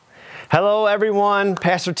Hello, everyone.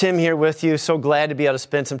 Pastor Tim here with you. So glad to be able to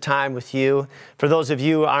spend some time with you. For those of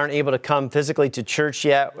you who aren't able to come physically to church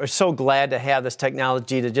yet, we're so glad to have this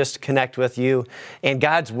technology to just connect with you and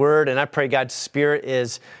God's Word. And I pray God's Spirit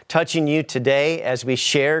is touching you today as we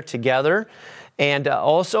share together. And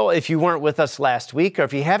also, if you weren't with us last week, or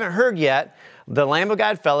if you haven't heard yet, the Lamb of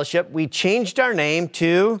God Fellowship, we changed our name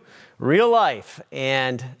to Real Life.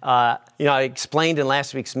 And, I explained in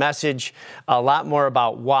last week's message a lot more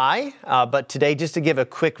about why. But today, just to give a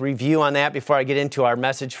quick review on that before I get into our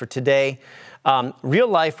message for today, Real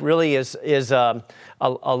Life really is a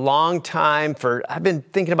long time I've been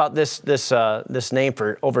thinking about this name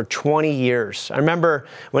for over 20 years. I remember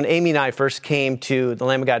when Amy and I first came to the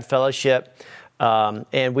Lamb of God Fellowship,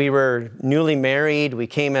 and we were newly married. We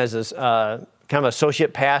came as kind of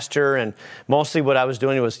associate pastor, and mostly what I was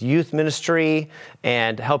doing was youth ministry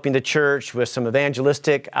and helping the church with some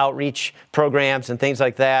evangelistic outreach programs and things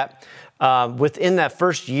like that. Within that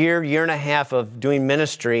first year and a half of doing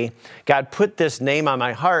ministry, God put this name on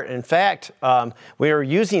my heart. In fact, we were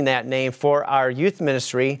using that name for our youth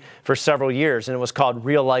ministry for several years, and it was called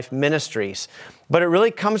Real Life Ministries. But it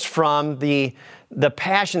really comes from the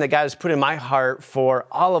passion that God has put in my heart for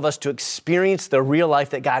all of us to experience the real life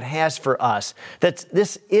that God has for us. That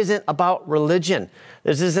this isn't about religion.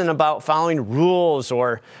 This isn't about following rules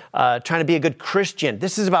or trying to be a good Christian.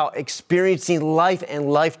 This is about experiencing life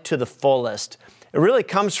and life to the fullest. It really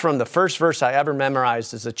comes from the first verse I ever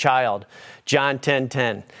memorized as a child, John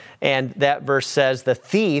 10:10. And that verse says, the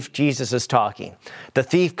thief, Jesus is talking, the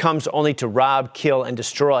thief comes only to rob, kill, and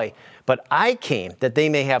destroy. But I came that they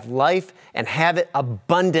may have life and have it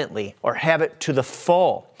abundantly, or have it to the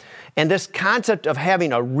full. And this concept of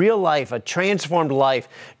having a real life, a transformed life,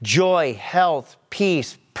 joy, health,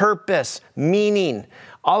 peace, purpose, meaning,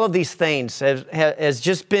 all of these things has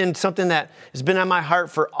just been something that has been on my heart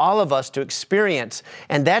for all of us to experience.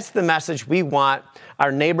 And that's the message we want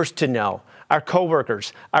our neighbors to know, our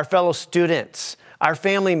coworkers, our fellow students, our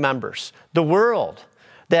family members, the world.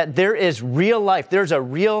 That there is real life, there's a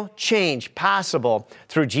real change possible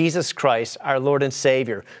through Jesus Christ, our Lord and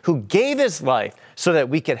Savior, who gave His life so that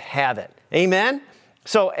we could have it. Amen?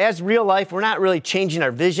 So as Real Life, we're not really changing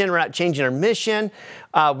our vision, we're not changing our mission.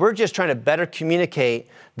 We're just trying to better communicate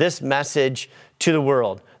this message to the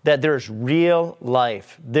world, that there's real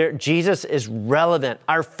life. Jesus is relevant.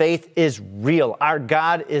 Our faith is real. Our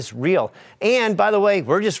God is real. And by the way,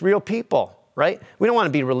 we're just real people. Right? We don't want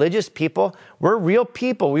to be religious people. We're real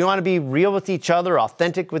people. We want to be real with each other,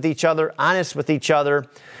 authentic with each other, honest with each other.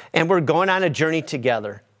 And we're going on a journey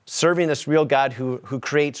together, serving this real God who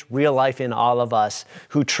creates real life in all of us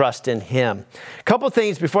who trust in Him. A couple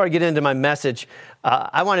things before I get into my message.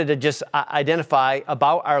 I wanted to just identify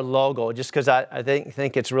about our logo, just because I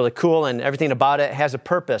think it's really cool and everything about it has a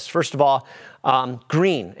purpose. First of all,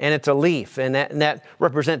 green, and it's a leaf, and that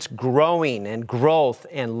represents growing and growth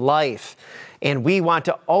and life. And we want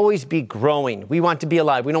to always be growing. We want to be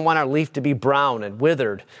alive. We don't want our leaf to be brown and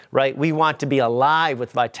withered, right? We want to be alive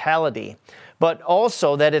with vitality. But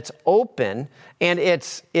also that it's open, and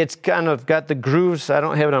it's kind of got the grooves. I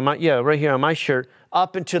don't have it on right here on my shirt,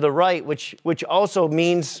 up and to the right, which also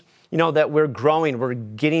means, that we're growing, we're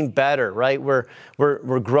getting better, right? We're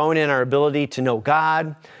growing in our ability to know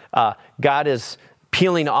God. God is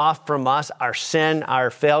peeling off from us our sin,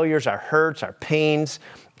 our failures, our hurts, our pains.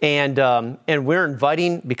 And we're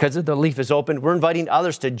inviting, because the leaf is open, we're inviting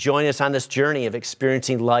others to join us on this journey of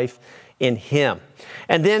experiencing life in Him.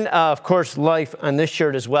 And then, of course, life on this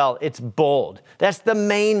shirt as well, it's bold. That's the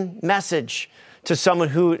main message to someone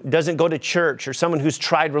who doesn't go to church or someone who's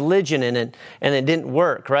tried religion and it didn't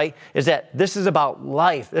work, right? Is that this is about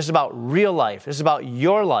life. This is about real life. This is about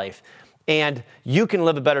your life. And you can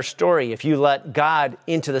live a better story if you let God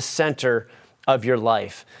into the center of your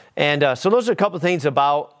life. And so those are a couple of things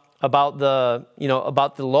about the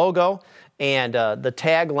logo and the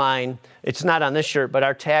tagline. It's not on this shirt, but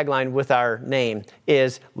our tagline with our name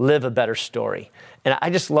is "Live a Better Story." And I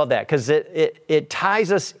just love that because it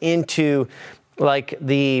ties us into like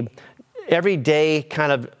the everyday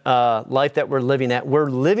kind of life that we're living at. We're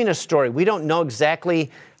living a story. We don't know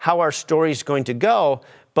exactly how our story is going to go,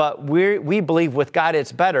 but we believe with God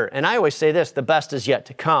it's better. And I always say this, the best is yet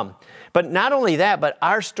to come. But not only that, but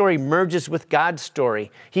our story merges with God's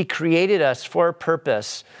story. He created us for a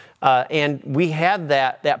purpose, and we have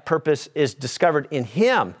that purpose is discovered in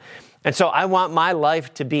Him. And so I want my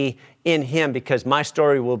life to be in Him because my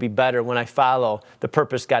story will be better when I follow the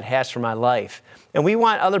purpose God has for my life. And we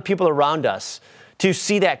want other people around us to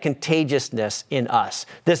see that contagiousness in us,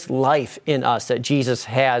 this life in us that Jesus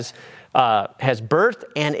has has birthed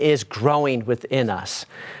and is growing within us.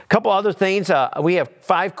 A couple other things. We have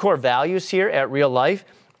 5 core values here at Real Life,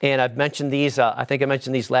 and I've mentioned these. I think I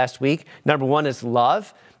mentioned these last week. Number 1 is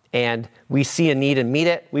love, and we see a need and meet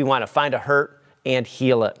it. We want to find a hurt and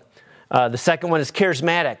heal it. The second one is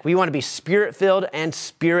charismatic. We want to be spirit-filled and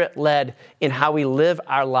spirit-led in how we live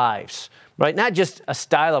our lives, right? Not just a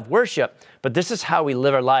style of worship, but this is how we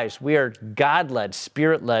live our lives. We are God-led,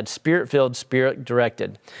 spirit-filled,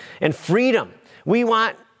 spirit-directed. And freedom. We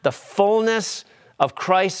want the fullness of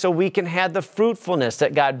Christ so we can have the fruitfulness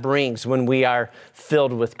that God brings when we are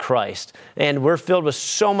filled with Christ. And we're filled with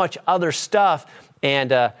so much other stuff,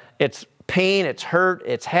 and it's pain, it's hurt,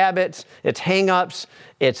 it's habits, it's hang-ups,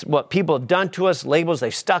 it's what people have done to us, labels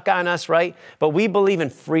they've stuck on us, right? But we believe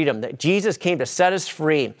in freedom, that Jesus came to set us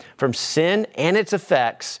free from sin and its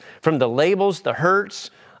effects, from the labels, the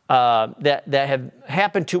hurts that have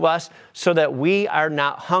happened to us, so that we are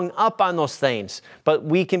not hung up on those things, but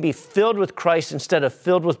we can be filled with Christ instead of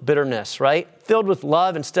filled with bitterness, right? Filled with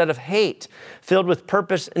love instead of hate, filled with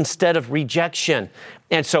purpose instead of rejection.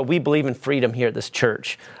 And so we believe in freedom here at this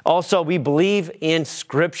church. Also, we believe in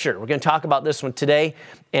Scripture. We're going to talk about this one today,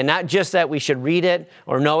 and not just that we should read it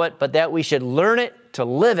or know it, but that we should learn it to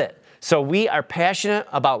live it. So we are passionate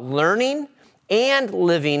about learning and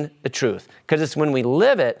living the truth, because it's when we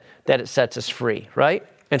live it that it sets us free, right?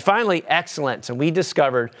 And finally, excellence. And we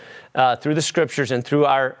discovered through the Scriptures and through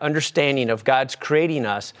our understanding of God's creating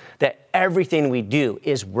us that everything we do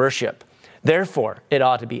is worship. Therefore, it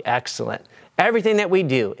ought to be excellent. Everything that we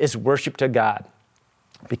do is worship to God,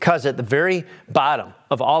 because at the very bottom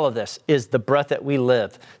of all of this is the breath that we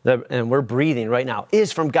live, and we're breathing right now,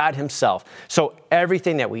 is from God Himself. So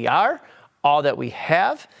everything that we are, all that we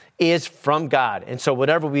have, is from God. And so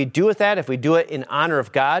whatever we do with that, if we do it in honor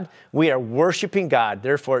of God, we are worshiping God.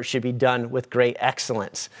 Therefore, it should be done with great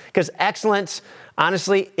excellence. Because excellence,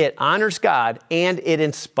 honestly, it honors God and it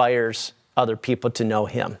inspires other people to know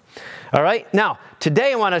Him. All right, now,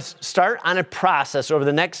 today I want to start on a process over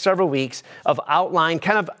the next several weeks of outline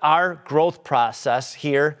kind of our growth process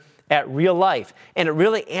here at Real Life. And it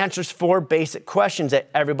really answers 4 basic questions that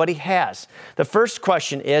everybody has. The first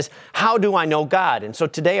question is, how do I know God? And so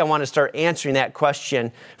today I want to start answering that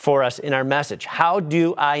question for us in our message. How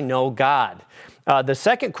do I know God? The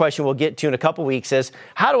second question we'll get to in a couple weeks is,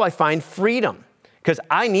 how do I find freedom? Because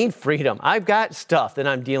I need freedom. I've got stuff that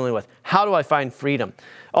I'm dealing with. How do I find freedom?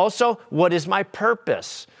 Also, what is my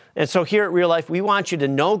purpose? And so here at Real Life, we want you to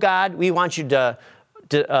know God. We want you to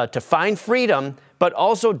find freedom, but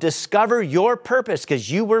also discover your purpose,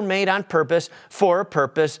 because you were made on purpose for a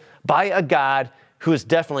purpose by a God who is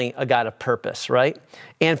definitely a God of purpose, right?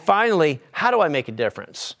 And finally, how do I make a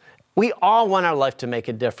difference? We all want our life to make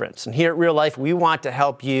a difference. And here at Real Life, we want to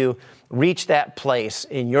help you reach that place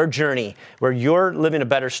in your journey where you're living a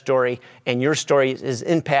better story and your story is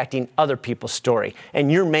impacting other people's story and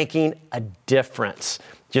you're making a difference.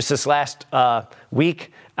 Just this last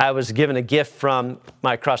week, I was given a gift from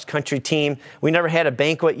my cross-country team. We never had a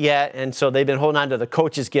banquet yet, and so they've been holding on to the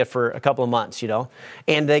coach's gift for a couple of months,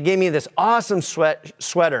 And they gave me this awesome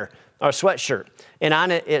sweatshirt, and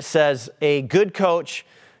on it, it says, a good coach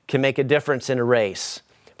can make a difference in a race,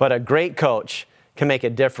 but a great coach can make a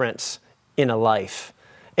difference in a life.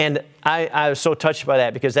 And I was so touched by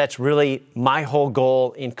that, because that's really my whole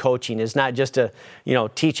goal in coaching, is not just to,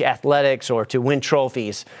 teach athletics or to win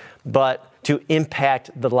trophies, but to impact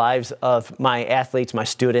the lives of my athletes, my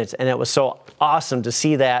students. And it was so awesome to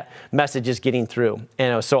see that message is getting through.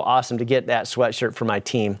 And it was so awesome to get that sweatshirt for my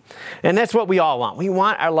team. And that's what we all want. We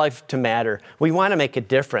want our life to matter. We want to make a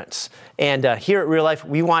difference. And here at Real Life,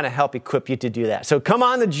 we want to help equip you to do that. So come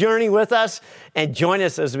on the journey with us and join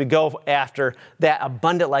us as we go after that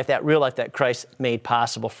abundant life, that real life that Christ made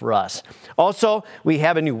possible for us. Also, we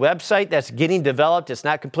have a new website that's getting developed. It's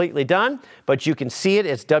not completely done, but you can see it.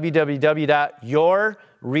 It's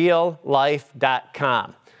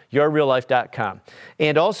www.yourreallife.com. yourreallife.com.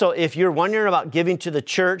 And also, if you're wondering about giving to the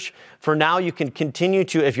church, for now you can continue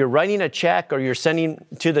to, if you're writing a check or you're sending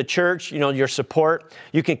to the church, your support,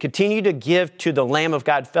 you can continue to give to the Lamb of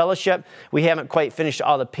God Fellowship. We haven't quite finished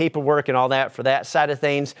all the paperwork and all that for that side of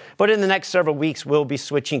things, but in the next several weeks, we'll be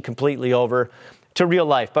switching completely over to Real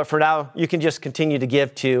Life. But for now, you can just continue to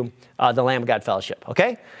give to the Lamb of God Fellowship,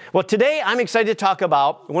 okay? Well, today I'm excited to talk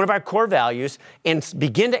about one of our core values and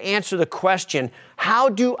begin to answer the question, how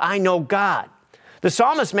do I know God? The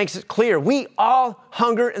psalmist makes it clear, we all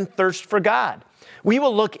hunger and thirst for God. We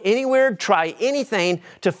will look anywhere, try anything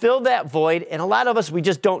to fill that void, and a lot of us, we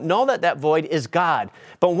just don't know that void is God.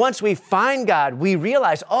 But once we find God, we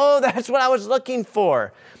realize, oh, that's what I was looking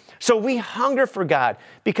for. So we hunger for God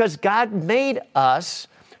because God made us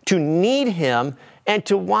to need him and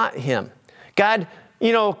to want him. God,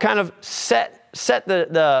 kind of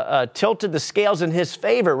tilted the scales in his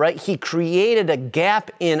favor, right? He created a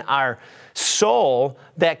gap in our soul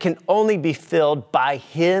that can only be filled by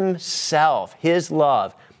himself, his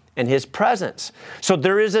love, and his presence. So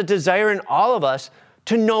there is a desire in all of us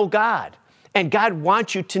to know God, and God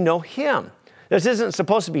wants you to know him. This isn't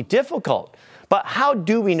supposed to be difficult, but how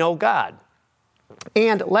do we know God?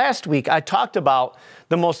 And last week, I talked about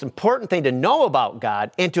the most important thing to know about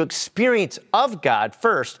God and to experience of God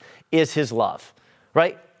first is his love,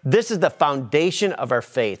 right? This is the foundation of our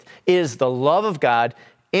faith. It is the love of God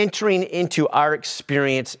entering into our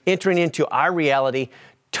experience, entering into our reality,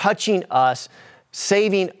 touching us,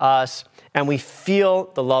 saving us, and we feel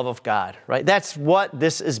the love of God, right? That's what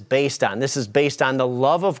this is based on. This is based on the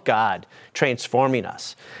love of God transforming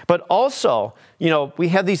us. But also, we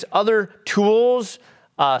have these other tools,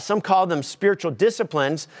 some call them spiritual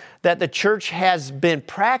disciplines, that the church has been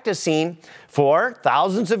practicing for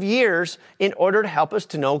thousands of years in order to help us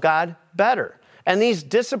to know God better. And these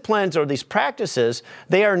disciplines or these practices,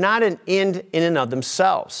 they are not an end in and of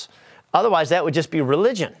themselves. Otherwise, that would just be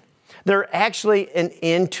religion. They're actually an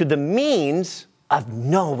end to the means of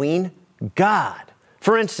knowing God.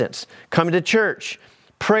 For instance, coming to church,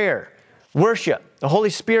 prayer, worship, the Holy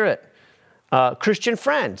Spirit, Christian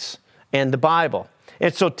friends, and the Bible.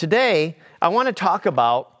 And so today, I want to talk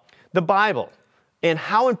about the Bible and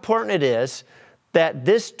how important it is that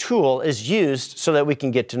this tool is used so that we can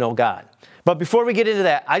get to know God. But before we get into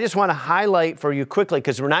that, I just want to highlight for you quickly,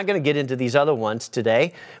 because we're not going to get into these other ones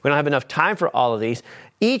today. We don't have enough time for all of these.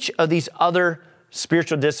 Each of these other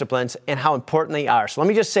spiritual disciplines and how important they are. So let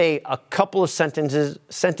me just say a couple of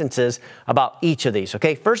sentences about each of these,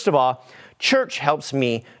 okay? First of all, church helps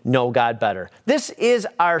me know God better. This is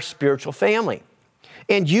our spiritual family.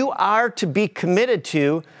 And you are to be committed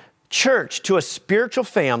to church, to a spiritual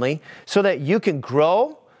family, so that you can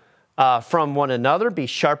grow from one another, be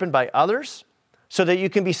sharpened by others, so that you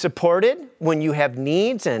can be supported when you have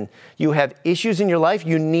needs and you have issues in your life.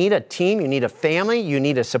 You need a team, you need a family, you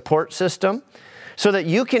need a support system, so that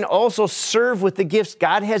you can also serve with the gifts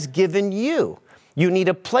God has given you. You need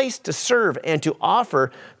a place to serve and to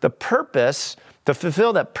offer the purpose, to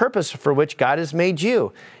fulfill that purpose for which God has made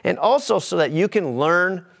you. And also so that you can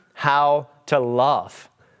learn how to love.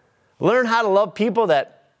 Learn how to love people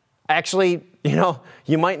that actually,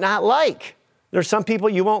 you might not like. There's some people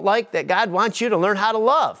you won't like that God wants you to learn how to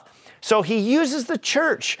love. So he uses the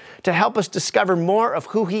church to help us discover more of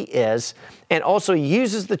who he is, and also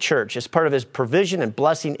uses the church as part of his provision and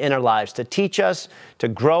blessing in our lives to teach us, to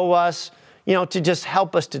grow us, to just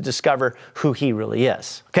help us to discover who he really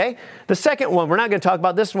is, okay? The second one, we're not going to talk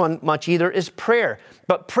about this one much either, is prayer.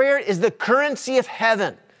 But prayer is the currency of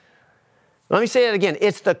heaven. Let me say it again.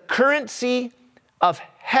 It's the currency of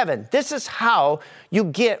heaven. This is how you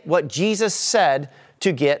get what Jesus said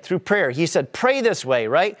to get through prayer. He said, pray this way,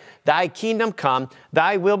 right? Thy kingdom come,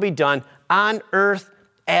 thy will be done on earth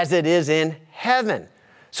as it is in heaven.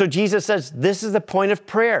 So Jesus says this is the point of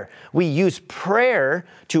prayer. We use prayer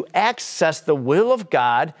to access the will of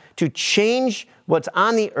God, to change what's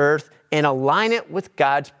on the earth and align it with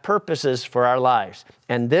God's purposes for our lives.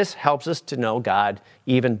 And this helps us to know God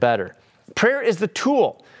even better. Prayer is the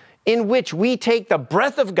tool in which we take the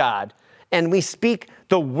breath of God and we speak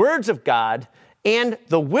the words of God and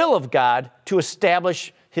the will of God to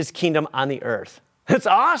establish his kingdom on the earth. It's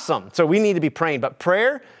awesome. So we need to be praying. But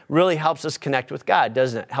prayer really helps us connect with God,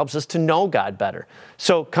 doesn't it? Helps us to know God better.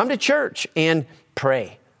 So come to church and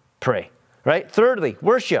pray, right? Thirdly,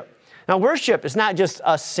 worship. Now, worship is not just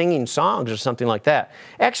us singing songs or something like that.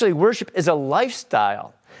 Actually, worship is a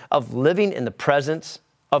lifestyle of living in the presence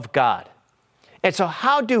of God. And so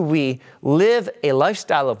how do we live a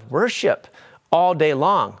lifestyle of worship all day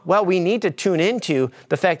long? Well, we need to tune into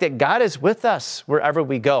the fact that God is with us wherever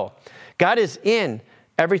we go. God is in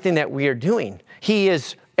everything that we are doing. He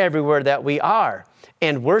is everywhere that we are.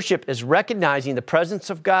 And worship is recognizing the presence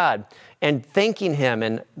of God and thanking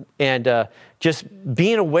him and just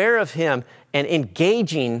being aware of him and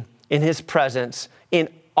engaging in his presence in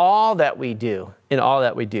all that we do,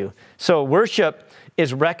 So worship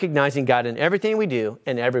is recognizing God in everything we do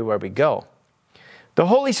and everywhere we go. The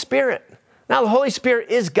Holy Spirit. Now, the Holy Spirit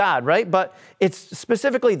is God, right? But it's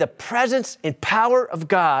specifically the presence and power of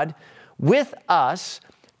God with us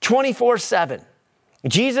 24/7.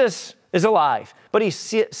 Jesus is alive, but he's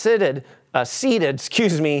seated, at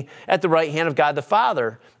the right hand of God the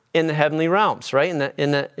Father in the heavenly realms, right?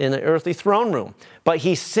 In the earthly throne room. But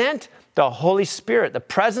he sent the Holy Spirit, the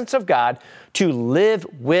presence of God, to live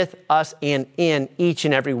with us and in each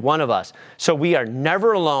and every one of us. So we are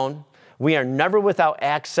never alone. We are never without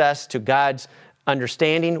access to God's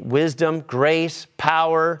understanding, wisdom, grace,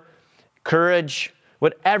 power, courage,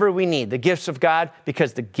 whatever we need, the gifts of God,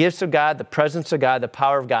 because the gifts of God, the presence of God, the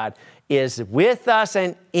power of God is with us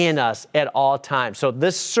and in us at all times. So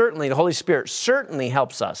this certainly, the Holy Spirit certainly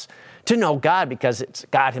helps us to know God because it's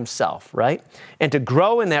God himself, right? And to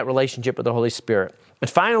grow in that relationship with the Holy Spirit. And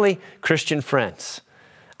finally, Christian friends.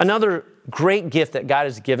 Another great gift that God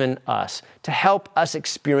has given us to help us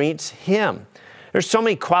experience him. There's so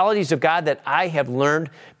many qualities of God that I have learned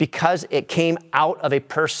because it came out of a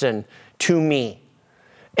person to me.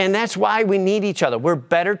 And that's why we need each other. We're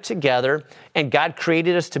better together, and God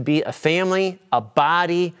created us to be a family, a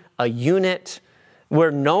body, a unit,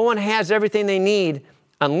 where no one has everything they need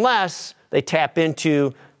unless they tap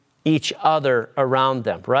into each other around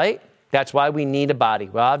them, right? That's why we need a body.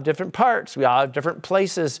 We all have different parts. We all have different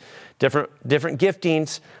places, different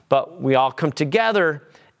giftings, but we all come together,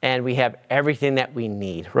 and we have everything that we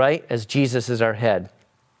need, right? As Jesus is our head.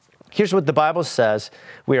 Here's what the Bible says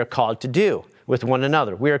we are called to do with one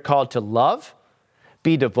another. We are called to love,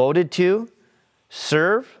 be devoted to,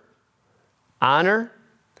 serve, honor,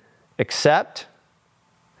 accept,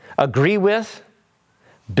 agree with,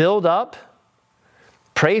 build up,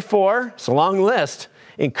 pray for, it's a long list,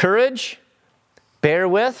 encourage, bear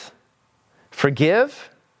with, forgive,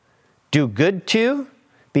 do good to,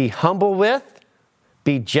 be humble with,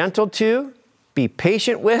 be gentle to, be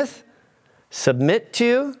patient with, submit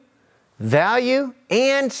to, value,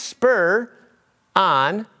 and spur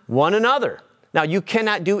on one another. Now, you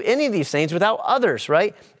cannot do any of these things without others,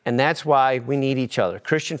 right? And that's why we need each other,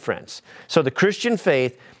 Christian friends. So the Christian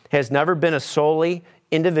faith has never been a solely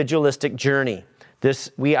individualistic journey.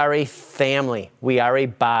 We are a family, we are a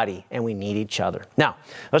body, and we need each other. Now,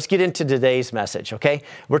 let's get into today's message, okay?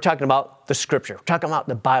 We're talking about the Scripture. We're talking about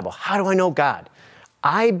the Bible. How do I know God?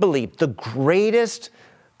 I believe the greatest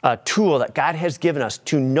tool that God has given us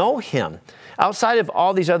to know him, outside of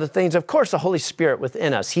all these other things, of course, the Holy Spirit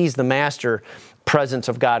within us. He's the master presence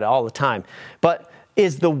of God all the time. But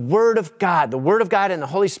is the Word of God and the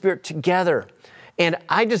Holy Spirit together. And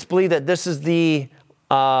I just believe that this is the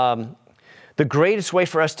greatest way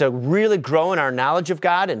for us to really grow in our knowledge of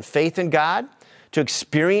God and faith in God, to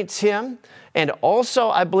experience him. And also,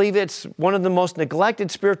 I believe it's one of the most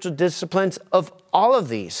neglected spiritual disciplines of all of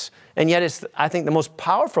these. And yet it's, I think, the most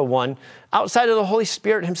powerful one outside of the Holy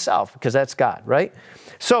Spirit himself, because that's God, right?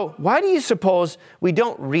 So why do you suppose we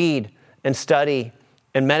don't read and study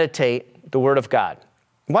and meditate the Word of God?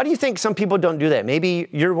 Why do you think some people don't do that? Maybe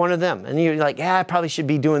you're one of them, and you're like, yeah, I probably should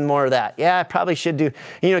be doing more of that. Yeah, I probably should do,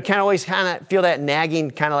 always feel that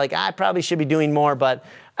nagging, kind of like, I probably should be doing more, but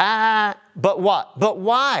what? But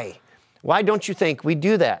why? Why don't you think we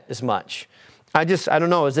do that as much? I don't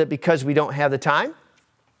know. Is it because we don't have the time?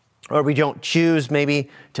 Or we don't choose maybe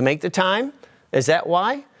to make the time? Is that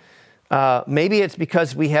why? Maybe it's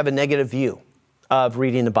because we have a negative view of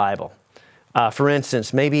reading the Bible. For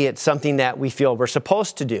instance, maybe it's something that we feel we're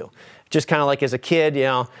supposed to do. Just kind of like as a kid,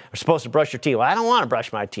 we're supposed to brush your teeth. Well, I don't want to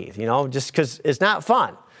brush my teeth, just because it's not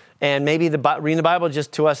fun. And maybe reading the Bible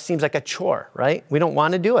just to us seems like a chore, right? We don't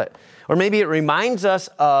want to do it. Or maybe it reminds us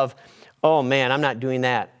of, oh man, I'm not doing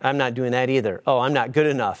that. I'm not doing that either. Oh, I'm not good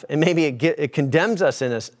enough. And maybe it condemns us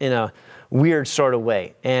in a weird sort of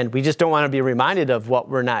way. And we just don't want to be reminded of what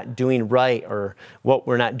we're not doing right or what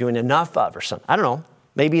we're not doing enough of or something. I don't know.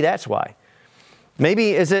 Maybe that's why.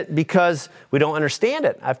 Maybe is it because we don't understand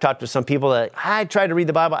it? I've talked to some people that, I try to read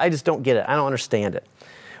the Bible, I just don't get it. I don't understand it.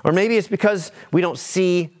 Or maybe it's because we don't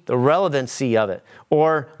see the relevancy of it.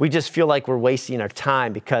 Or we just feel like we're wasting our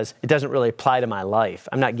time because it doesn't really apply to my life.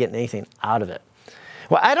 I'm not getting anything out of it.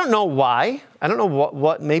 Well, I don't know why. I don't know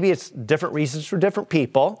what maybe it's different reasons for different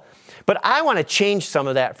people. But I want to change some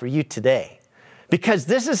of that for you today. Because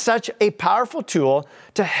this is such a powerful tool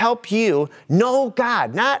to help you know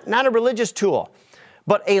God. Not a religious tool,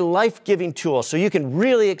 but a life-giving tool so you can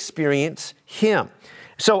really experience him.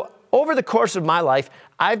 So over the course of my life,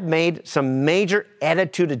 I've made some major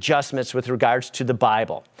attitude adjustments with regards to the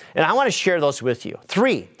Bible. And I want to share those with you.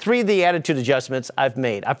 Three of the attitude adjustments I've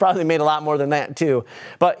made. I've probably made a lot more than that too.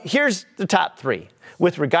 But here's the top three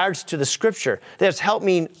with regards to the Scripture that's helped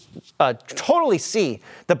me totally see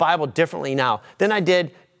the Bible differently now than I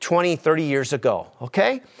did 20, 30 years ago,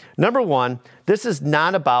 okay? Number one, this is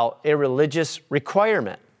not about a religious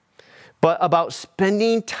requirement, but about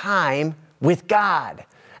spending time with God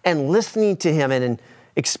and listening to him and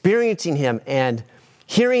experiencing him and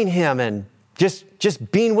hearing him and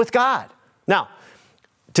just being with God. Now,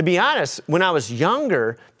 To be honest, when I was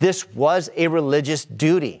younger, this was a religious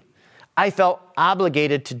duty. I felt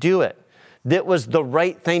obligated to do it. That was the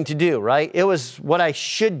right thing to do, right? It was what I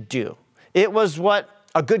should do. It was what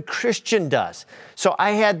a good Christian does. So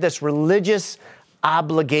I had this religious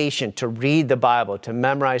obligation to read the Bible, to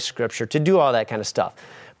memorize Scripture, to do all that kind of stuff.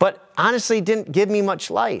 But honestly, it didn't give me much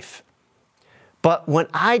life. But when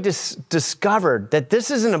I discovered that this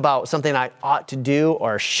isn't about something I ought to do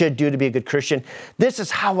or should do to be a good Christian, this is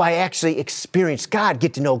how I actually experience God,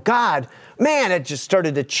 get to know God, man, it just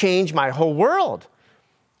started to change my whole world.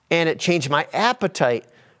 And it changed my appetite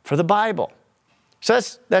for the Bible. So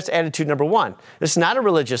that's attitude number one. This is not a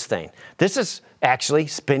religious thing. This is actually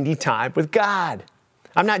spending time with God.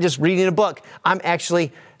 I'm not just reading a book. I'm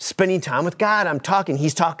actually spending time with God. I'm talking.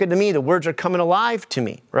 He's talking to me. The words are coming alive to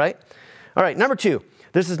me, right? All right, number two,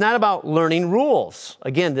 this is not about learning rules.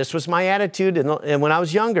 Again, this was my attitude and when I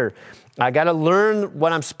was younger. I got to learn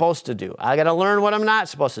what I'm supposed to do. I got to learn what I'm not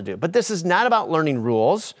supposed to do. But this is not about learning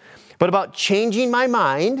rules, but about changing my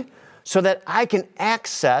mind so that I can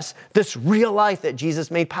access this real life that Jesus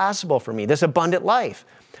made possible for me, this abundant life.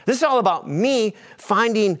 This is all about me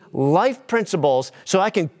finding life principles so I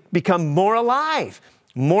can become more alive,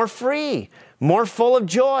 more free, more full of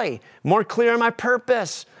joy, more clear on my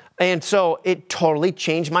purpose. And so it totally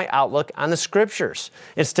changed my outlook on the Scriptures.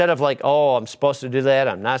 Instead of like, oh, I'm supposed to do that,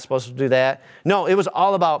 I'm not supposed to do that. No, it was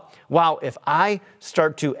all about, wow, if I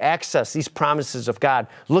start to access these promises of God,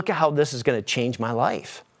 look at how this is going to change my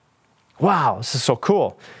life. Wow, this is so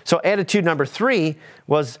cool. So attitude number three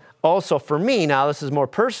was also for me, now this is more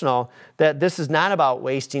personal, that this is not about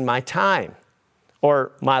wasting my time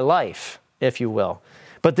or my life, if you will.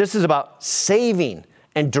 But this is about saving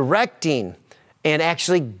and directing and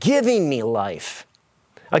actually giving me life.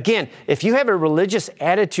 Again, if you have a religious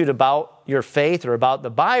attitude about your faith or about the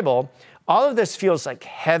Bible, all of this feels like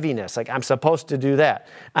heaviness, like I'm supposed to do that.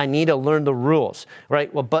 I need to learn the rules,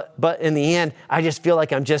 right? Well, but in the end, I just feel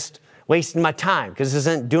like I'm just wasting my time because this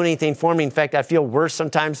isn't doing anything for me. In fact, I feel worse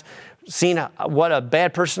sometimes seeing what a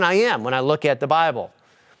bad person I am when I look at the Bible.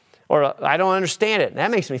 Or I don't understand it, and that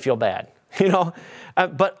makes me feel bad, you know?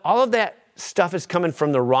 But all of that stuff is coming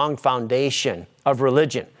from the wrong foundation of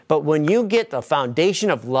religion. But when you get the foundation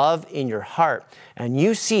of love in your heart and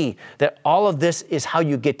you see that all of this is how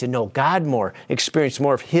you get to know God more, experience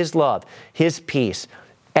more of His love, His peace,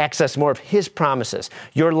 access more of His promises,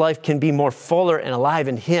 your life can be more fuller and alive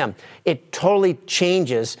in Him. It totally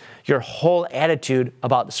changes your whole attitude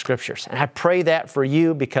about the Scriptures. And I pray that for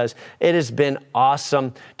you because it has been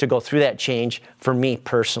awesome to go through that change for me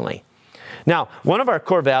personally. Now, one of our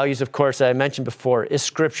core values, of course, that I mentioned before is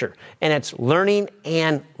Scripture, and it's learning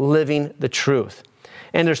and living the truth.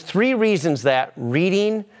 And there's three reasons that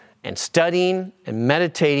reading and studying and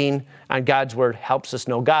meditating on God's Word helps us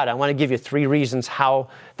know God. I want to give you three reasons how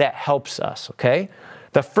that helps us, okay?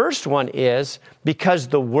 The first one is because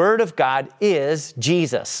the Word of God is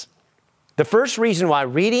Jesus. The first reason why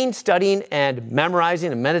reading, studying, and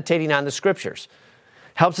memorizing and meditating on the Scriptures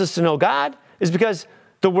helps us to know God is because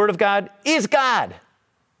the Word of God is God.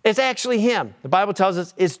 It's actually Him. The Bible tells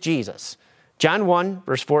us it's Jesus. John 1,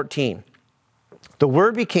 verse 14. The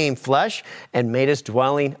Word became flesh and made His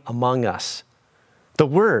dwelling among us. The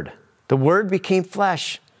Word became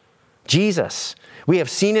flesh. Jesus. We have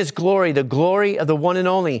seen His glory, the glory of the one and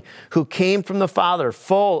only who came from the Father,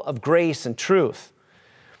 full of grace and truth.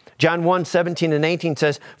 John 1, 17 and 18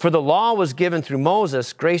 says, for the law was given through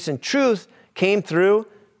Moses, grace and truth came through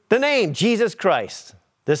the name, Jesus Christ.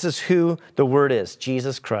 This is who the Word is,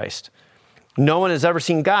 Jesus Christ. No one has ever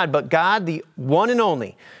seen God, but God, the one and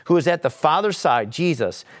only, who is at the Father's side,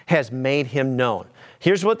 Jesus, has made Him known.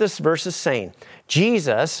 Here's what this verse is saying.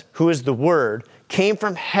 Jesus, who is the Word, came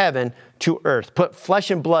from heaven to earth, put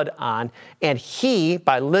flesh and blood on, and He,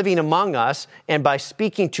 by living among us and by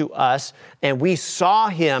speaking to us, and we saw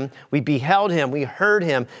Him, we beheld Him, we heard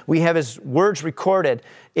Him, we have His words recorded.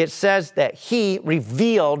 It says that He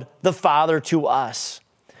revealed the Father to us.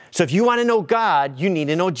 So if you want to know God, you need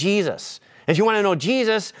to know Jesus. If you want to know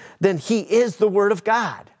Jesus, then He is the Word of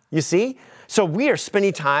God. You see? So we are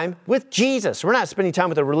spending time with Jesus. We're not spending time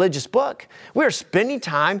with a religious book. We're spending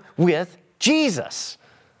time with Jesus.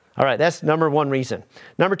 All right, that's number one reason.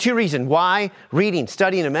 Number two reason why reading,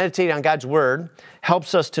 studying, and meditating on God's Word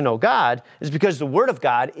helps us to know God is because the Word of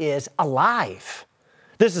God is alive.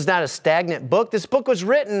 This is not a stagnant book. This book was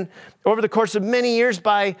written over the course of many years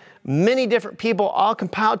by many different people, all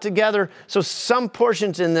compiled together. So some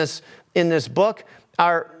portions in this book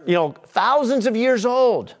are, thousands of years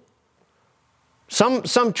old. Some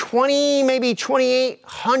 20, maybe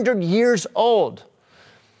 2,800 years old.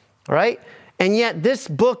 All right? And yet this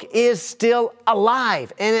book is still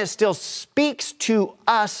alive, and it still speaks to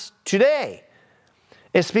us today.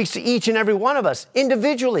 It speaks to each and every one of us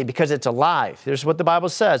individually because it's alive. Here's what the Bible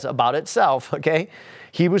says about itself, okay?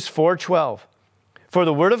 Hebrews 4:12. For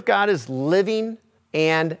the word of God is living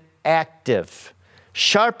and active,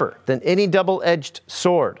 sharper than any double-edged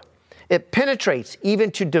sword. It penetrates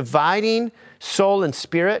even to dividing soul and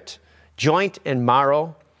spirit, joint and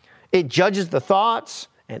marrow. It judges the thoughts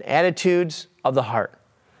and attitudes of the heart.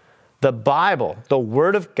 The Bible, the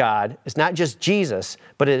Word of God, is not just Jesus,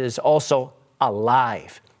 but it is also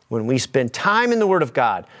alive. When we spend time in the Word of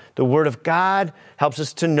God helps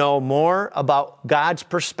us to know more about God's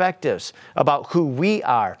perspectives, about who we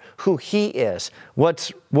are, who He is,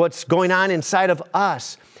 what's going on inside of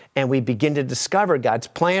us. And we begin to discover God's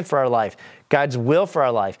plan for our life, God's will for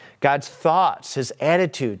our life, God's thoughts, His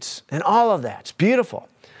attitudes, and all of that. It's beautiful.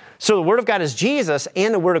 So the Word of God is Jesus,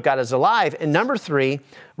 and the Word of God is alive. And number 3,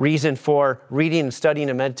 reason for reading and studying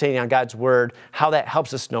and meditating on God's Word, how that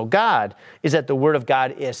helps us know God, is that the Word of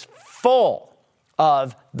God is full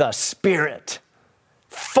of the Spirit.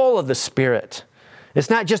 Full of the Spirit.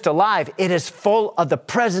 It's not just alive, it is full of the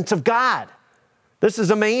presence of God. This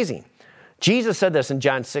is amazing. Jesus said this in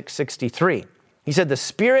John 6:63. He said, the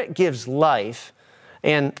Spirit gives life,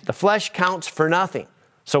 and the flesh counts for nothing.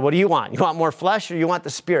 So what do you want? You want more flesh or you want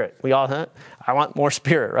the Spirit? We all, I want more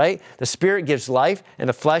Spirit, right? The Spirit gives life and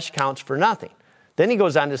the flesh counts for nothing. Then he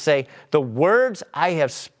goes on to say, the words I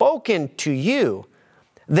have spoken to you,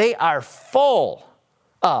 they are full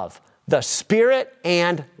of the Spirit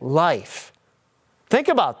and life. Think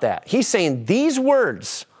about that. He's saying these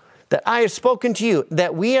words that I have spoken to you,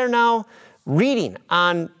 that we are now reading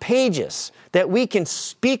on pages, that we can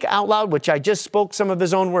speak out loud, which I just spoke some of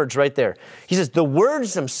his own words right there. He says the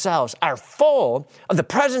words themselves are full of the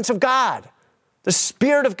presence of God, the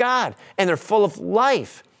Spirit of God, and they're full of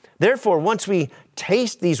life. Therefore, once we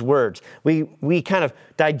taste these words, we kind of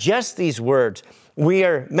digest these words, we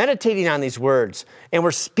are meditating on these words, and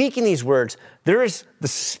we're speaking these words, the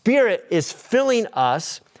Spirit is filling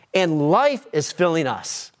us, and life is filling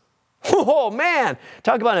us. Oh, man,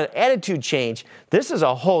 talk about an attitude change. This is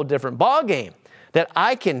a whole different ballgame, that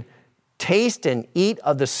I can taste and eat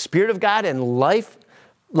of the Spirit of God, and life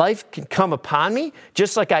can come upon me,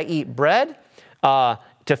 just like I eat bread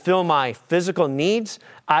to fill my physical needs.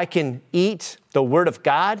 I can eat the Word of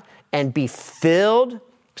God and be filled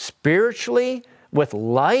spiritually with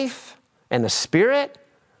life and the Spirit.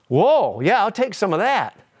 Whoa, yeah, I'll take some of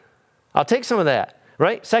that.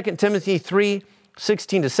 Right? 2 Timothy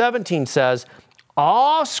 3:16-17 says,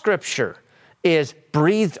 all Scripture is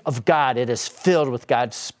breathed of God. It is filled with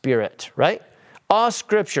God's Spirit, right? All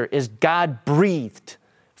Scripture is God-breathed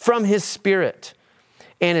from His Spirit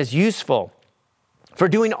and is useful for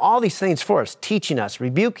doing all these things for us, teaching us,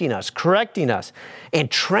 rebuking us, correcting us,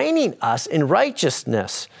 and training us in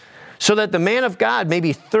righteousness, so that the man of God may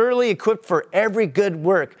be thoroughly equipped for every good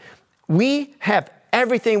work. We have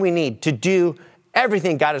everything we need to do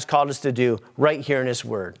everything God has called us to do right here in His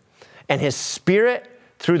Word. And His Spirit,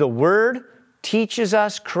 through the Word, teaches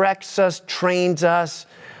us, corrects us, trains us.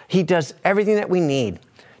 He does everything that we need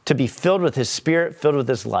to be filled with His Spirit, filled with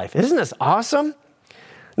His life. Isn't this awesome?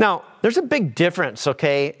 Now, there's a big difference,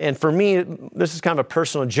 okay? And for me, this is kind of a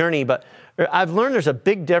personal journey, but I've learned there's a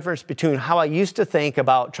big difference between how I used to think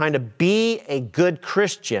about trying to be a good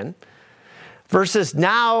Christian versus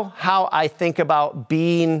now how I think about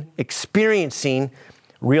experiencing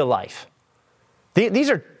real life. These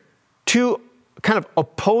are two kind of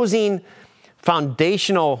opposing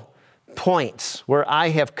foundational points where I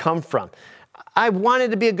have come from. I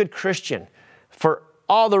wanted to be a good Christian for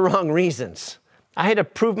all the wrong reasons. I had to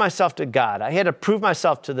prove myself to God. I had to prove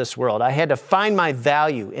myself to this world. I had to find my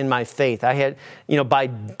value in my faith. I had,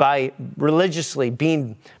 by religiously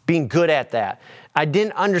being good at that. I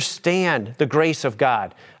didn't understand the grace of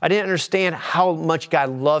God. I didn't understand how much God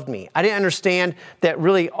loved me. I didn't understand that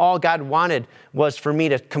really all God wanted was for me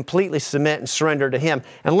to completely submit and surrender to Him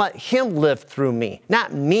and let Him live through me.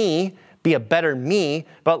 Not me be a better me,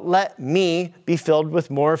 but let me be filled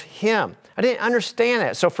with more of Him. I didn't understand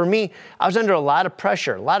that. So for me, I was under a lot of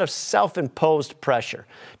pressure, a lot of self-imposed pressure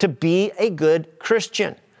to be a good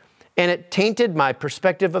Christian. And it tainted my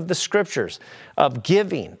perspective of the Scriptures, of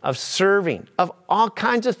giving, of serving, of all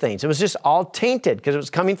kinds of things. It was just all tainted because it was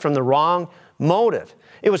coming from the wrong motive.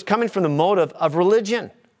 It was coming from the motive of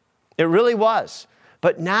religion. It really was.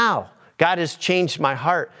 But now God has changed my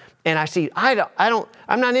heart, and I see I'm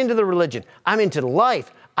not into the religion. I'm into the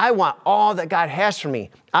life. I want all that God has for me.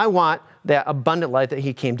 I want that abundant life that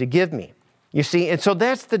He came to give me. You see, and so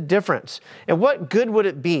that's the difference. And what good would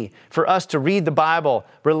it be for us to read the Bible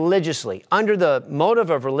religiously, under the motive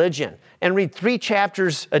of religion, and read 3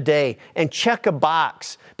 chapters a day and check a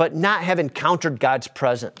box, but not have encountered God's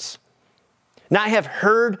presence, not have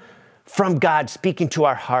heard from God speaking to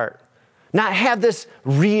our heart, not have this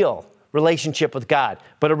real relationship with God,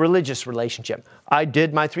 but a religious relationship. I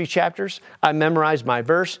did my 3 chapters. I memorized my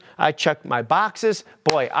verse. I checked my boxes.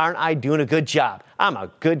 Boy, aren't I doing a good job? I'm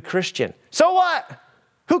a good Christian. So what?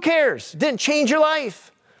 Who cares? Didn't change your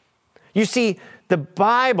life. You see, the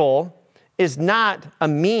Bible is not a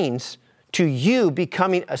means to you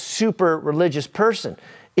becoming a super religious person.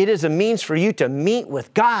 It is a means for you to meet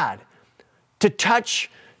with God, to touch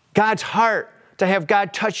God's heart, to have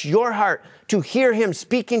God touch your heart, to hear Him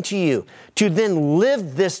speaking to you, to then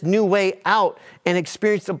live this new way out and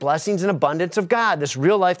experience the blessings and abundance of God, this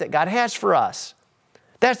real life that God has for us.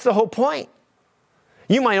 That's the whole point.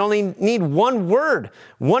 You might only need 1 word,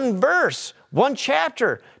 1 verse, 1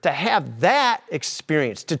 chapter to have that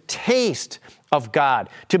experience, to taste of God,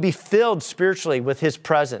 to be filled spiritually with His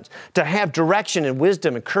presence, to have direction and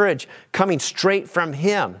wisdom and courage coming straight from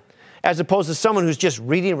Him, as opposed to someone who's just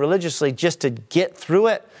reading religiously just to get through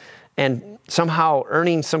it and somehow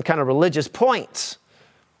earning some kind of religious points,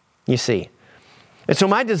 you see. And so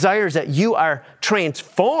my desire is that you are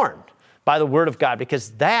transformed by the Word of God,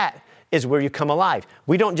 because that is where you come alive.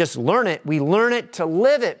 We don't just learn it, we learn it to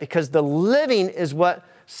live it, because the living is what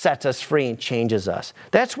sets us free and changes us.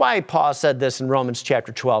 That's why Paul said this in Romans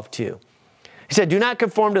chapter 12 too. He said, do not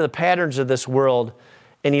conform to the patterns of this world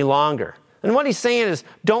any longer. And what he's saying is,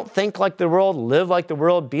 don't think like the world, live like the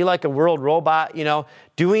world, be like a world robot,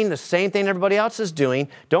 doing the same thing everybody else is doing.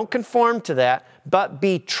 Don't conform to that, but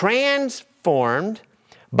be transformed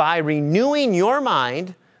by renewing your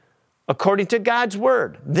mind according to God's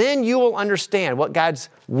word. Then you will understand what God's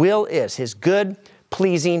will is, His good,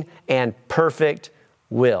 pleasing, and perfect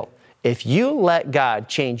will. If you let God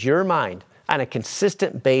change your mind on a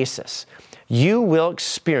consistent basis, you will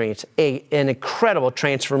experience an incredible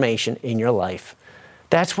transformation in your life.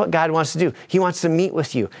 That's what God wants to do. He wants to meet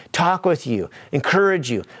with you, talk with you,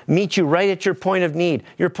 encourage you, meet you right at your point of need,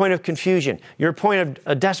 your point of confusion, your point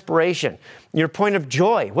of desperation, your point of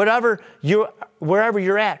joy, wherever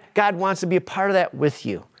you're at. God wants to be a part of that with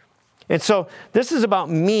you. And so this is about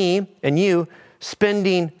me and you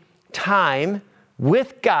spending time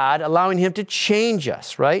with God, allowing Him to change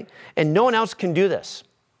us, right? And no one else can do this.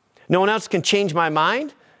 No one else can change my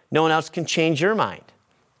mind. No one else can change your mind,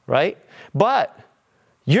 right? But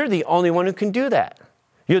you're the only one who can do that.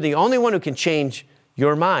 You're the only one who can change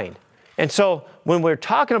your mind. And so when we're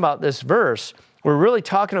talking about this verse, we're really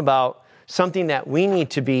talking about something that we need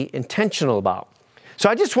to be intentional about. So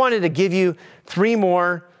I just wanted to give you 3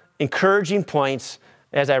 more encouraging points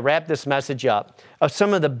as I wrap this message up of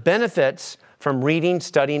some of the benefits from reading,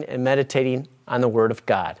 studying, and meditating on the Word of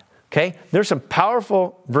God. Okay, there's some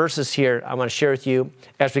powerful verses here I want to share with you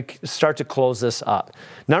as we start to close this up.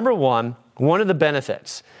 Number 1, one of the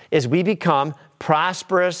benefits is we become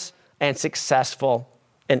prosperous and successful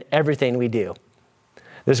in everything we do.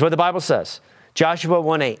 This is what the Bible says. Joshua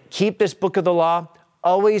 1:8, keep this book of the law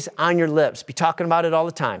always on your lips. Be talking about it all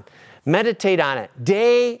the time. Meditate on it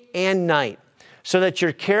day and night so that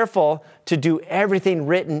you're careful to do everything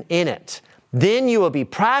written in it. Then you will be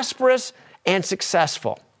prosperous and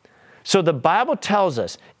successful. So the Bible tells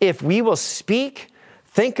us if we will speak,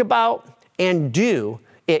 think about, and do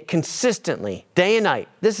it consistently, day and night.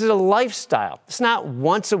 This is a lifestyle. It's not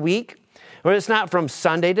once a week, or it's not from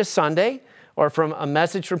Sunday to Sunday, or from a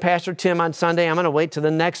message from Pastor Tim on Sunday. I'm going to wait till the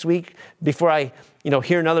next week before I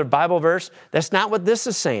hear another Bible verse. That's not what this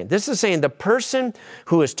is saying. This is saying the person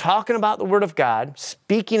who is talking about the Word of God,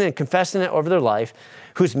 speaking and confessing it over their life,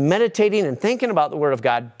 who's meditating and thinking about the Word of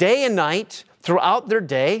God day and night throughout their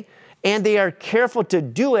day, and they are careful to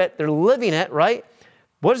do it, they're living it, right?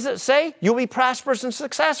 What does it say? You'll be prosperous and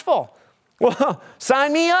successful. Well,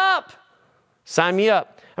 sign me up. Sign me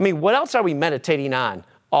up. I mean, what else are we meditating on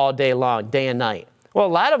all day long, day and night? Well, a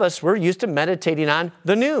lot of us, we're used to meditating on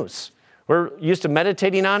the news. We're used to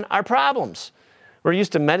meditating on our problems. We're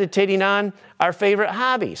used to meditating on our favorite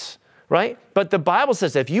hobbies, right? But the Bible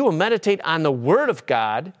says if you will meditate on the Word of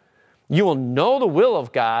God, you will know the will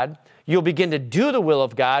of God, you'll begin to do the will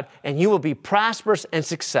of God, and you will be prosperous and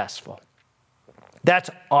successful. That's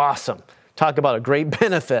awesome. Talk about a great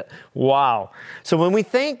benefit. Wow. So when we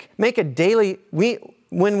make a daily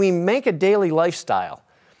lifestyle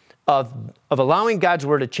of allowing God's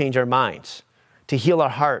Word to change our minds, to heal our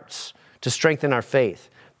hearts, to strengthen our faith,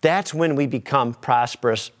 That's when we become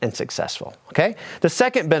prosperous and successful, okay? The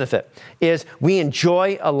second benefit is we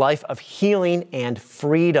enjoy a life of healing and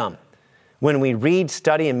freedom. When we read,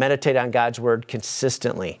 study, and meditate on God's Word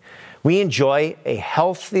consistently, we enjoy a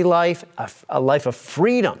healthy life, a life of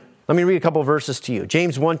freedom. Let me read a couple verses to you.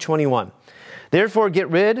 James 1:21. Therefore, get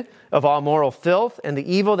rid of all moral filth and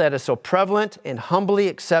the evil that is so prevalent, and humbly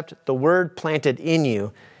accept the word planted in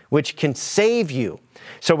you, which can save you.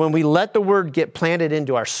 So when we let the word get planted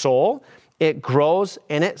into our soul, it grows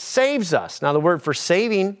and it saves us. Now, the word for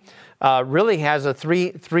saving really has a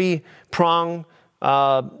three-prong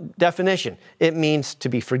definition. It means to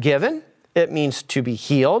be forgiven, it means to be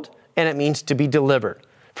healed, and it means to be delivered.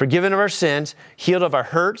 Forgiven of our sins, healed of our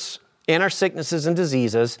hurts and our sicknesses and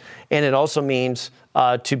diseases, and it also means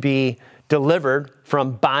to be delivered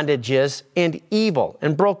from bondages and evil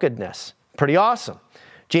and brokenness. Pretty awesome.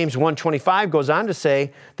 James 1:25 goes on to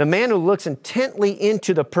say, the man who looks intently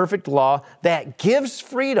into the perfect law that gives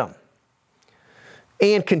freedom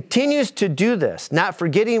and continues to do this, not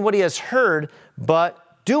forgetting what he has heard,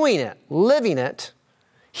 but doing it, living it,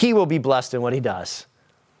 he will be blessed in what he does.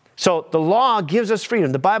 So the law gives us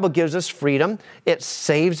freedom. The Bible gives us freedom. It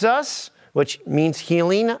saves us, which means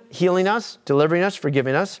healing us, delivering us,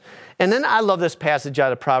 forgiving us. And then I love this passage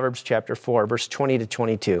out of Proverbs chapter 4, verse 20 to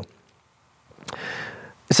 22.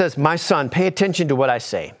 It says, my son, pay attention to what I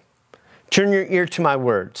say. Turn your ear to my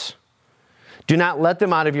words. Do not let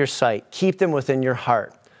them out of your sight. Keep them within your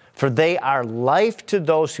heart. For they are life to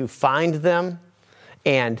those who find them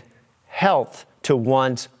and health to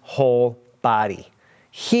one's whole body.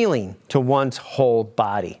 Healing to one's whole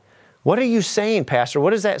body. What are you saying, Pastor?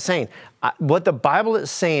 What is that saying? What the Bible is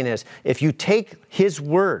saying is, if you take His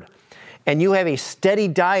Word and you have a steady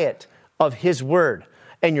diet of His Word,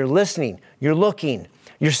 and you're listening, you're looking,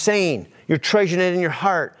 you're saying, you're treasuring it in your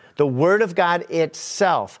heart, the Word of God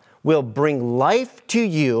itself will bring life to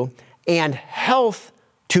you and health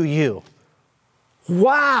to you.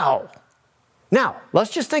 Wow! Now,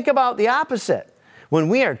 let's just think about the opposite. When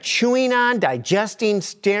we are chewing on, digesting,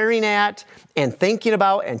 staring at, and thinking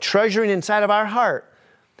about and treasuring inside of our heart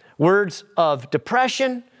words of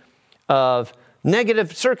depression, of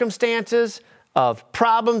negative circumstances, of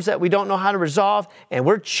problems that we don't know how to resolve, and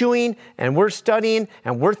we're chewing and we're studying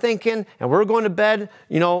and we're thinking and we're going to bed,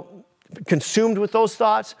 consumed with those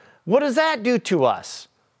thoughts, what does that do to us?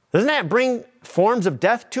 Doesn't that bring forms of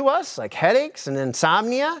death to us, like headaches and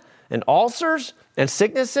insomnia and ulcers and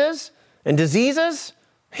sicknesses and diseases?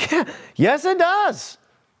 Yes, it does.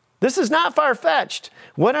 This is not far-fetched.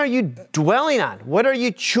 What are you dwelling on? What are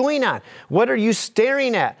you chewing on? What are you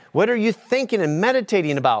staring at? What are you thinking and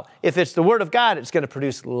meditating about? If it's the Word of God, it's going to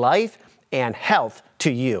produce life and health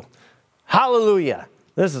to you. Hallelujah.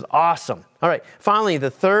 This is awesome. All right. Finally,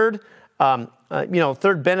 the third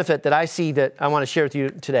benefit that I see that I want to share with you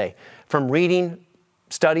today from reading,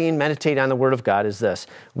 studying, meditating on the Word of God is this.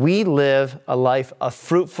 We live a life of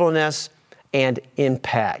fruitfulness and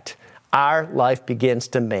impact. Our life begins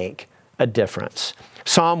to make a difference.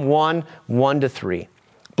 Psalm 1:1-3.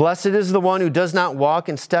 Blessed is the one who does not walk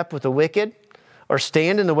in step with the wicked, or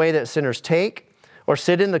stand in the way that sinners take, or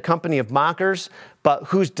sit in the company of mockers, but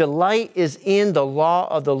whose delight is in the law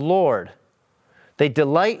of the Lord. They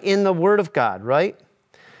delight in the Word of God, right?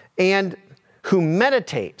 And who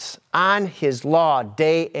meditates on His law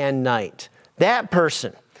day and night. That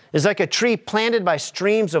person is like a tree planted by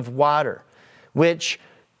streams of water, which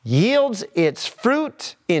yields its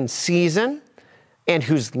fruit in season, and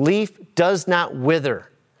whose leaf does not wither.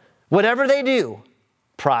 Whatever they do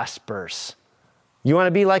prospers. You want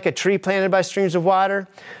to be like a tree planted by streams of water?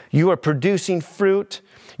 You are producing fruit.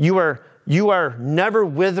 You are never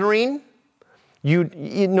withering. You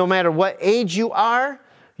no matter what age you are,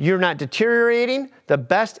 you're not deteriorating. The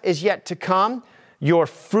best is yet to come. Your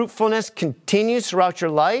fruitfulness continues throughout your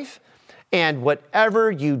life, and whatever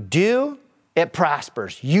you do, it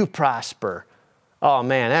prospers. You prosper. Oh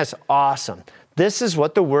man, that's awesome. This is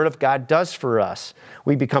what the Word of God does for us.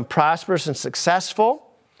 We become prosperous and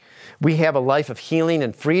successful. We have a life of healing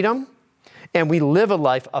and freedom, and we live a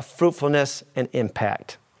life of fruitfulness and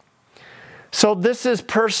impact. So this is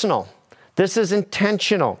personal. This is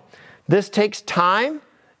intentional. This takes time.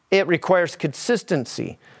 It requires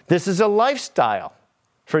consistency. This is a lifestyle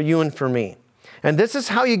for you and for me. And this is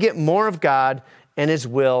how you get more of God and His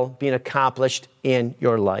will being accomplished in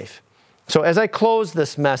your life. So as I close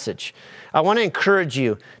this message, I want to encourage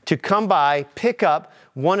you to come by, pick up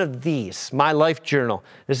one of these, My Life Journal.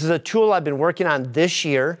 This is a tool I've been working on this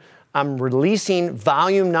year. I'm releasing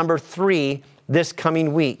volume number 3 this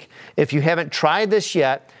coming week. If you haven't tried this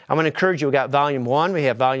yet, I'm going to encourage you. We got volume 1, we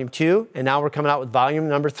have volume 2, and now we're coming out with volume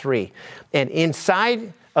number 3. And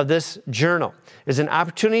inside of this journal is an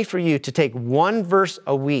opportunity for you to take one verse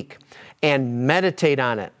a week and meditate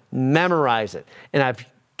on it, memorize it. And I've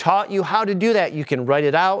taught you how to do that. You can write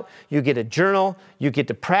it out, you get a journal, you get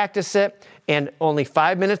to practice it, and only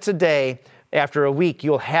 5 minutes a day after a week,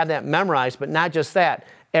 you'll have that memorized. But not just that.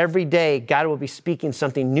 Every day, God will be speaking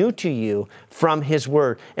something new to you from His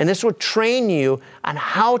Word. And this will train you on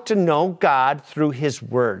how to know God through His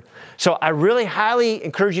Word. So I really highly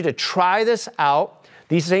encourage you to try this out.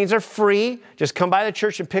 These things are free. Just come by the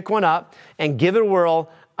church and pick one up and give it a whirl.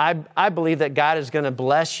 I believe that God is going to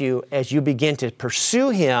bless you as you begin to pursue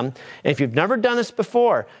Him. And if you've never done this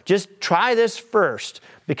before, just try this first,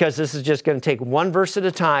 because this is just going to take one verse at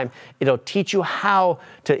a time. It'll teach you how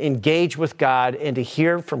to engage with God and to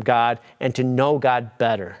hear from God and to know God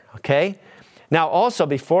better, okay? Now, also,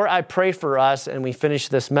 before I pray for us and we finish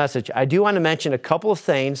this message, I do want to mention a couple of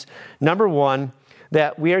things. Number one,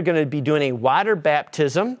 that we are going to be doing a water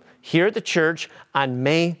baptism here at the church on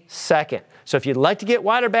May 2nd. So if you'd like to get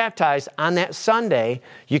water baptized on that Sunday,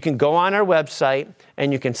 you can go on our website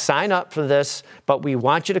and you can sign up for this, but we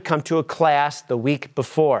want you to come to a class the week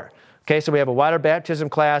before. Okay, so we have a water baptism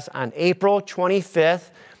class on April 25th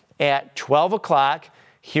at 12 o'clock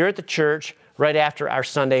here at the church, right after our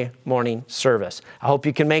Sunday morning service. I hope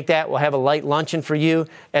you can make that. We'll have a light luncheon for you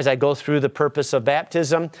as I go through the purpose of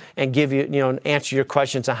baptism and give you, answer your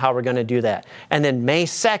questions on how we're going to do that. And then May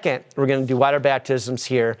 2nd, we're going to do water baptisms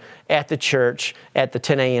here at the church at the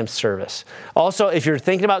 10 a.m. service. Also, if you're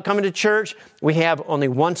thinking about coming to church, we have only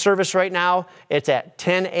one service right now. It's at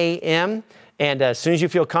 10 a.m. And as soon as you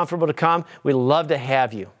feel comfortable to come, we'd love to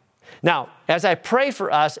have you. Now, as I pray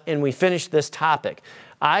for us and we finish this topic,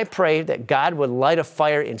 I pray that God would light a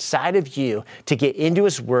fire inside of you to get into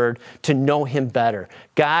His Word, to know Him better.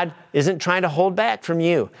 God isn't trying to hold back from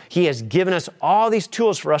you. He has given us all these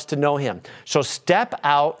tools for us to know Him. So step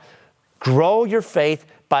out, grow your faith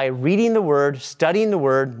by reading the Word, studying the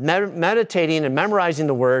Word, meditating and memorizing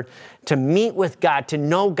the Word, to meet with God, to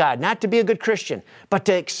know God, not to be a good Christian, but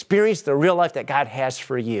to experience the real life that God has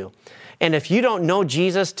for you. And if you don't know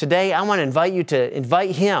Jesus today, I want to invite you to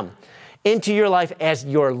invite Him into your life as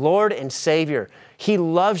your Lord and Savior. He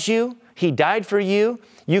loves you. He died for you.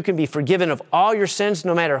 You can be forgiven of all your sins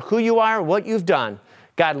no matter who you are or what you've done.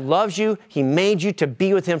 God loves you. He made you to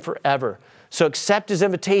be with Him forever. So accept His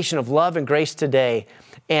invitation of love and grace today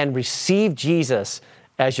and receive Jesus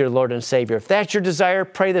as your Lord and Savior. If that's your desire,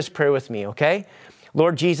 pray this prayer with me, okay?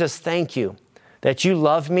 Lord Jesus, thank you that you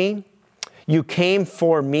love me. You came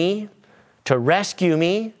for me to rescue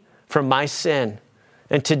me from my sin.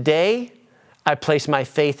 And today, I place my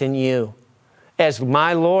faith in you as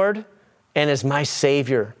my Lord and as my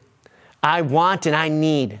Savior. I want and I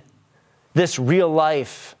need this real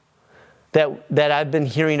life that I've been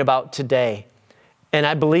hearing about today. And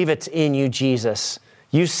I believe it's in you, Jesus.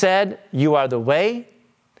 You said you are the way,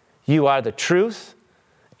 you are the truth,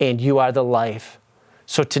 and you are the life.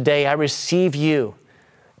 So today, I receive you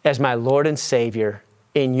as my Lord and Savior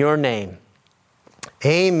in your name.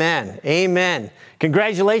 Amen. Amen.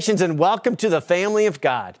 Congratulations and welcome to the family of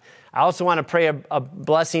God. I also want to pray a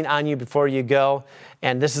blessing on you before you go.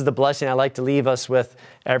 And this is the blessing I like to leave us with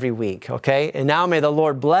every week, okay? And now may the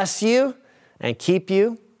Lord bless you and keep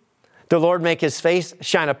you. The Lord make His face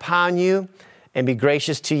shine upon you and be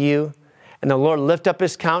gracious to you. And the Lord lift up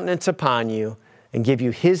His countenance upon you and give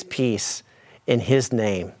you His peace in His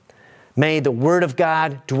name. May the Word of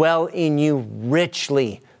God dwell in you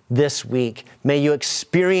richly this week. May you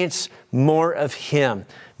experience more of Him.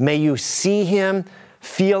 May you see Him,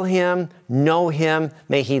 feel Him, know Him.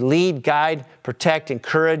 May He lead, guide, protect,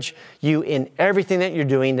 encourage you in everything that you're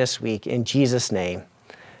doing this week. In Jesus' name,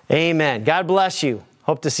 amen. God bless you.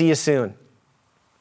 Hope to see you soon.